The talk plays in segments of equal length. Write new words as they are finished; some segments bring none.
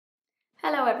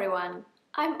Hello everyone,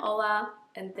 I'm Ola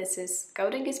and this is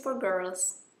Coding is for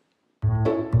Girls.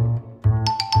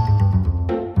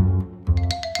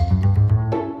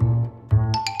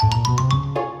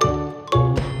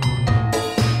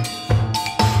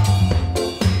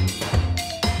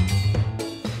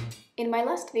 In my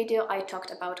last video I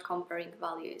talked about comparing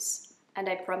values and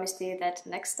I promised you that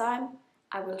next time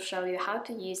I will show you how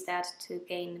to use that to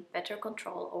gain better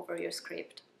control over your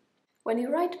script. When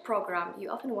you write a program, you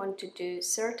often want to do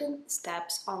certain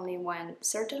steps only when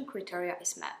certain criteria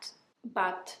is met.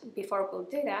 But before we'll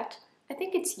do that, I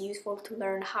think it's useful to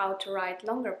learn how to write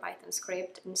longer Python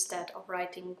script instead of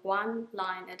writing one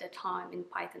line at a time in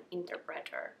Python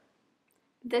interpreter.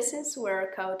 This is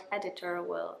where code editor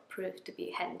will prove to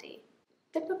be handy.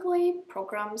 Typically,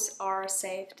 programs are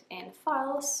saved in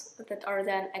files that are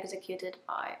then executed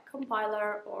by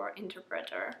compiler or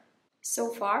interpreter. So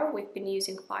far, we've been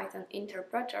using Python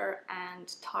interpreter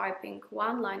and typing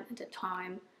one line at a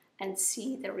time and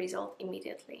see the result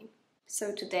immediately.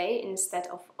 So today, instead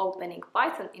of opening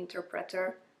Python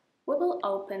interpreter, we will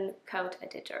open code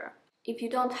editor. If you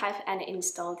don't have any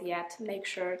installed yet, make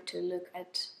sure to look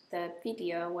at the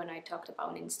video when I talked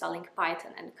about installing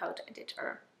Python and code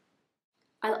editor.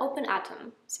 I'll open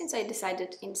Atom, since I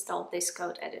decided to install this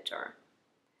code editor.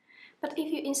 But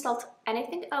if you installed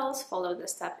anything else, follow the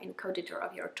step in code editor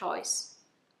of your choice.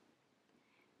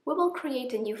 We will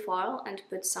create a new file and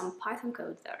put some Python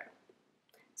code there.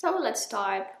 So let's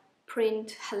type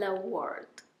print hello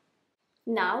world.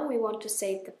 Now we want to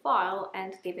save the file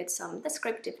and give it some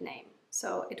descriptive name,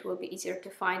 so it will be easier to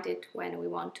find it when we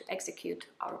want to execute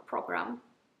our program.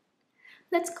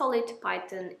 Let's call it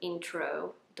python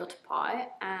intro.py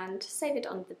and save it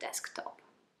on the desktop.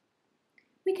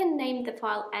 We can name the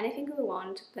file anything we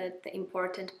want, but the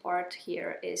important part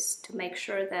here is to make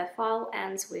sure the file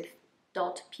ends with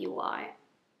 .py.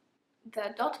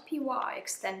 The .py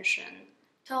extension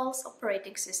tells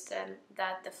operating system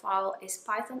that the file is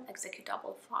Python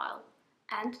executable file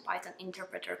and Python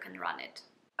interpreter can run it.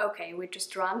 Okay, we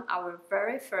just ran our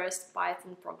very first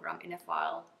Python program in a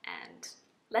file and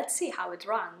let's see how it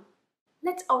ran.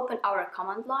 Let's open our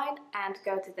command line and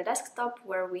go to the desktop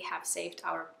where we have saved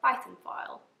our Python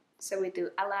file. So we do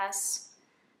ls,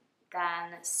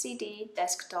 then cd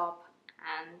desktop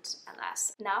and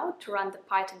ls. Now to run the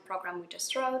Python program we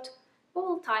just wrote, we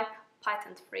will type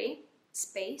python3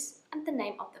 space and the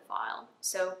name of the file.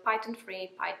 So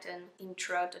python3 python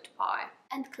intro.py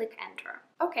and click enter.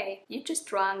 Okay, you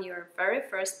just ran your very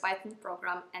first Python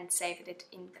program and saved it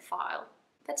in the file.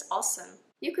 That's awesome.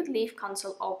 You could leave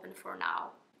console open for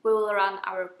now. We will run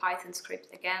our Python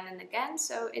script again and again,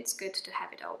 so it's good to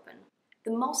have it open.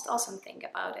 The most awesome thing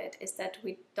about it is that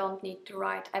we don't need to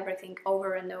write everything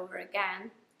over and over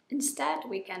again. Instead,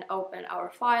 we can open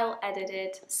our file, edit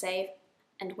it, save,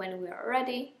 and when we are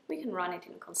ready, we can run it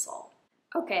in console.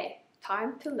 Okay,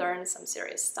 time to learn some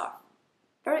serious stuff.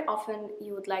 Very often,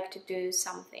 you would like to do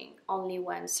something only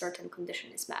when certain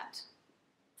condition is met.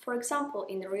 For example,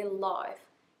 in real life,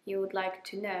 you would like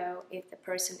to know if the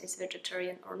person is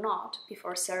vegetarian or not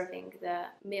before serving the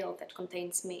meal that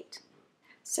contains meat.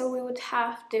 So we would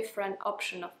have different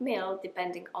option of meal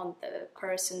depending on the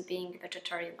person being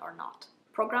vegetarian or not.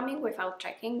 Programming without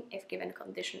checking if given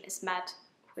condition is met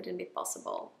wouldn't be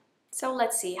possible. So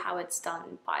let's see how it's done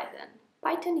in Python.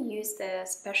 Python used a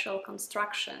special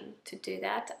construction to do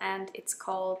that and it's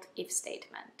called if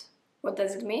statement. What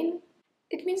does it mean?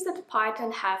 It means that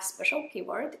Python has special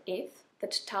keyword if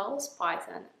that tells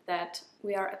Python that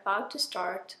we are about to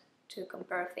start to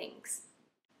compare things.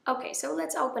 Okay, so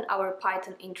let's open our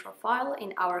Python intro file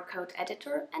in our code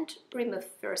editor and remove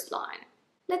first line.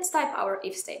 Let's type our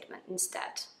if statement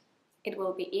instead. It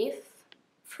will be if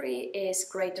 3 is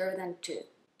greater than 2.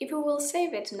 If we will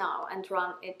save it now and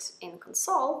run it in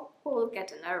console, we will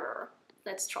get an error.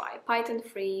 Let's try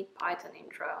python3 python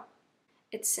intro.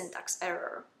 It's syntax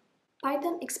error.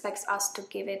 Python expects us to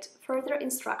give it further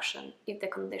instruction if the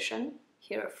condition,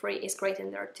 here 3 is greater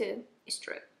than 2, is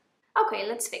true. Okay,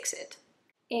 let's fix it.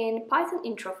 In Python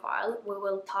intro file, we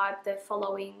will type the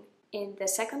following in the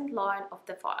second line of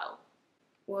the file.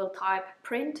 We'll type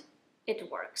print,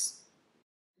 it works.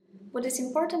 What is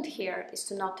important here is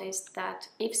to notice that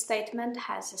if statement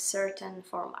has a certain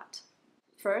format.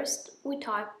 First, we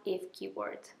type if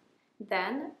keyword.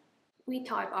 Then, we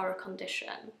type our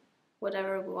condition,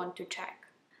 whatever we want to check.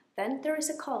 Then there is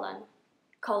a colon.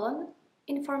 Colon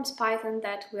informs Python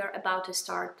that we are about to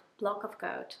start block of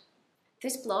code.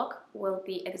 This block will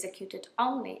be executed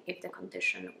only if the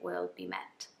condition will be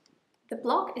met. The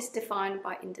block is defined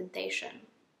by indentation.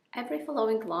 Every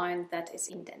following line that is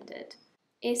indented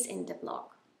is in the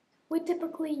block. We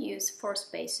typically use 4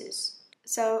 spaces.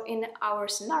 So in our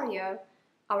scenario,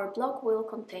 our block will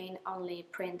contain only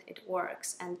print it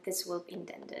works, and this will be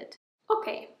indented.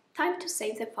 Okay, time to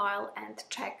save the file and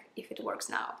check if it works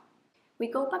now. We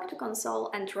go back to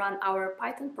console and run our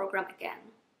Python program again.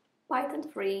 Python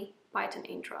 3, Python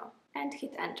intro, and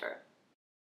hit enter.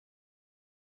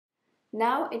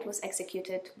 Now it was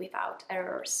executed without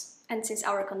errors, and since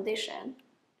our condition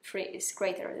 3 is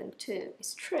greater than 2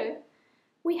 is true,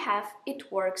 we have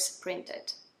it works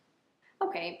printed.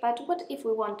 Okay, but what if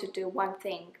we want to do one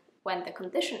thing when the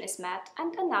condition is met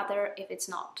and another if it's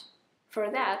not? For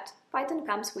that, Python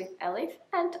comes with IfLeaf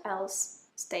and else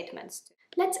statements.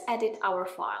 Let's edit our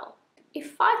file.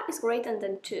 If 5 is greater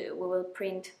than 2, we will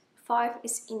print 5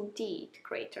 is indeed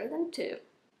greater than 2.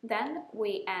 Then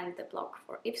we end the block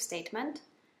for if statement,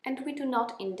 and we do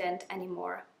not indent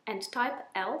anymore, and type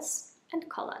else and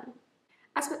colon.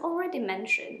 As we already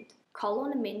mentioned,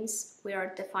 colon means we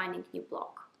are defining new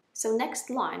block. So next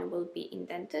line will be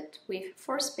indented with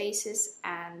 4 spaces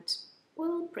and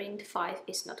we'll print 5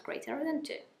 is not greater than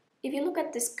 2. If you look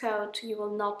at this code, you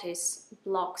will notice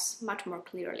blocks much more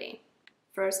clearly.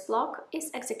 First block is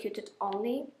executed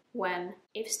only when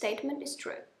if statement is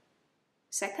true.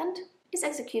 Second is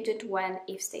executed when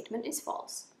if statement is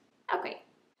false. Okay,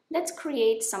 let's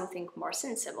create something more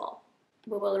sensible.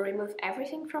 We will remove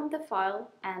everything from the file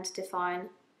and define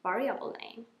variable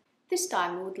name. This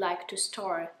time we would like to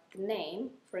store the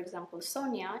name, for example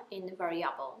Sonia, in a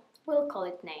variable. We'll call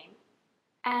it name.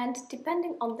 And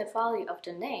depending on the value of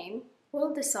the name,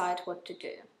 we'll decide what to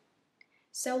do.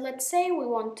 So let's say we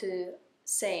want to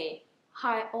say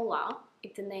hi Ola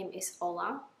if the name is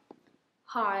Ola,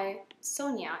 hi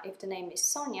Sonia if the name is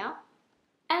Sonia,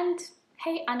 and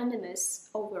hey anonymous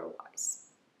otherwise.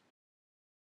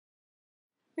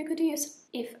 We could use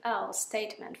if-else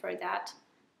statement for that,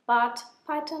 but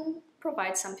Python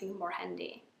provides something more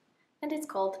handy, and it's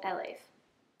called IfLeaf.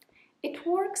 It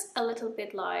works a little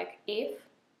bit like if,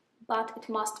 but it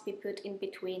must be put in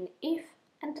between if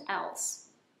and else.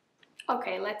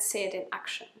 Okay, let's see it in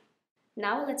action.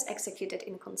 Now let's execute it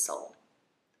in console.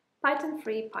 Python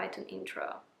 3, Python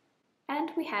intro.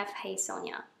 And we have hey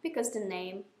Sonia, because the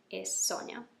name is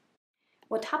Sonia.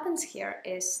 What happens here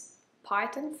is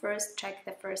Python first checks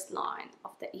the first line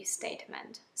of the if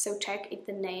statement. So check if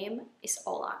the name is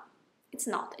Ola. It's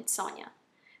not, it's Sonia.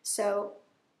 So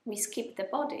we skip the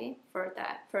body for the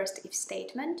first if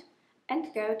statement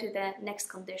and go to the next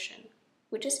condition,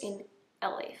 which is in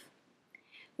IfLeaf.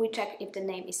 We check if the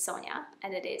name is Sonia,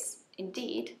 and it is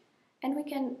indeed, and we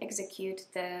can execute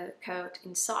the code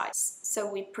inside.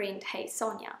 So we print hey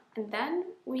Sonia, and then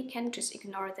we can just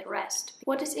ignore the rest.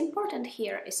 What is important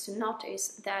here is to notice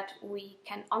that we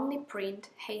can only print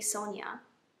hey Sonia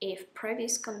if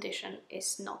previous condition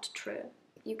is not true.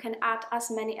 You can add as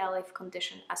many IfLeaf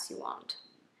conditions as you want,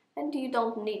 and you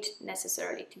don't need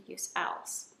necessarily to use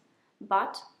else.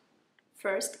 But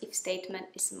first if statement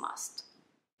is must.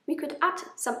 We could add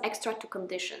some extra two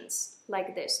conditions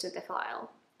like this to the file.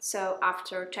 So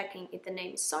after checking if the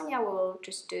name is Sonia, we will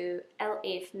just do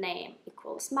IfLeaf name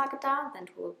equals Magda, then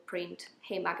we will print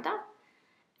hey Magda,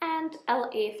 and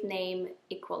IfLeaf name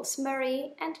equals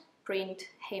Mary and print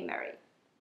hey Mary.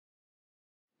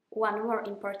 One more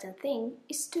important thing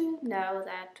is to know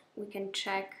that we can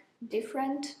check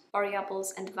different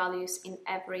variables and values in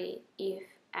every if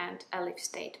and IfLeaf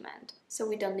statement, so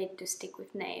we don't need to stick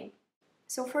with name.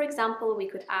 So for example, we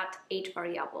could add age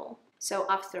variable. So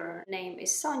after name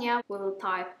is Sonia, we will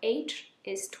type age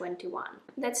is 21.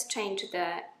 Let's change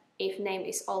the if name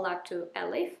is Ola to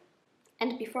IfLeaf,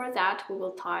 and before that we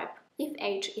will type if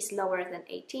age is lower than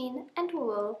 18, and we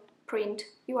will print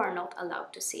you are not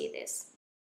allowed to see this.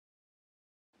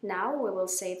 Now we will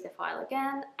save the file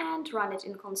again and run it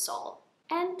in console,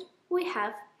 and we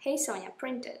have hey Sonia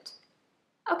printed.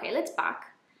 Okay, let's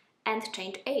back and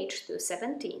change age to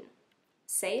 17.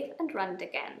 Save and run it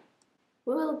again.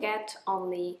 We will get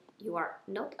only you are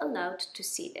not allowed to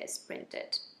see this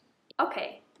printed.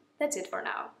 Okay, that's it for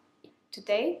now.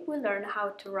 Today we learn how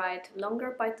to write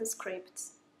longer Python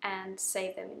scripts and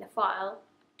save them in a file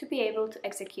to be able to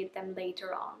execute them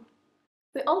later on.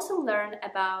 We also learn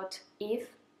about if,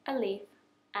 IfLeaf,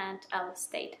 and else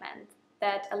statement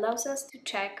that allows us to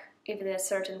check if a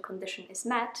certain condition is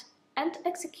met and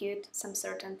execute some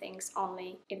certain things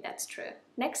only if that's true.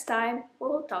 Next time we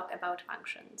will talk about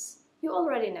functions. You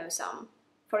already know some,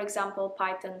 for example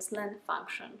Python's len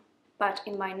function, but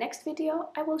in my next video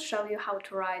I will show you how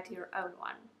to write your own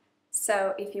one.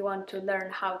 So if you want to learn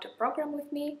how to program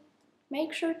with me,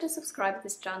 make sure to subscribe to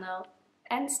this channel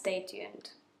and stay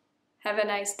tuned. Have a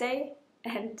nice day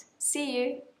and see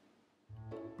you!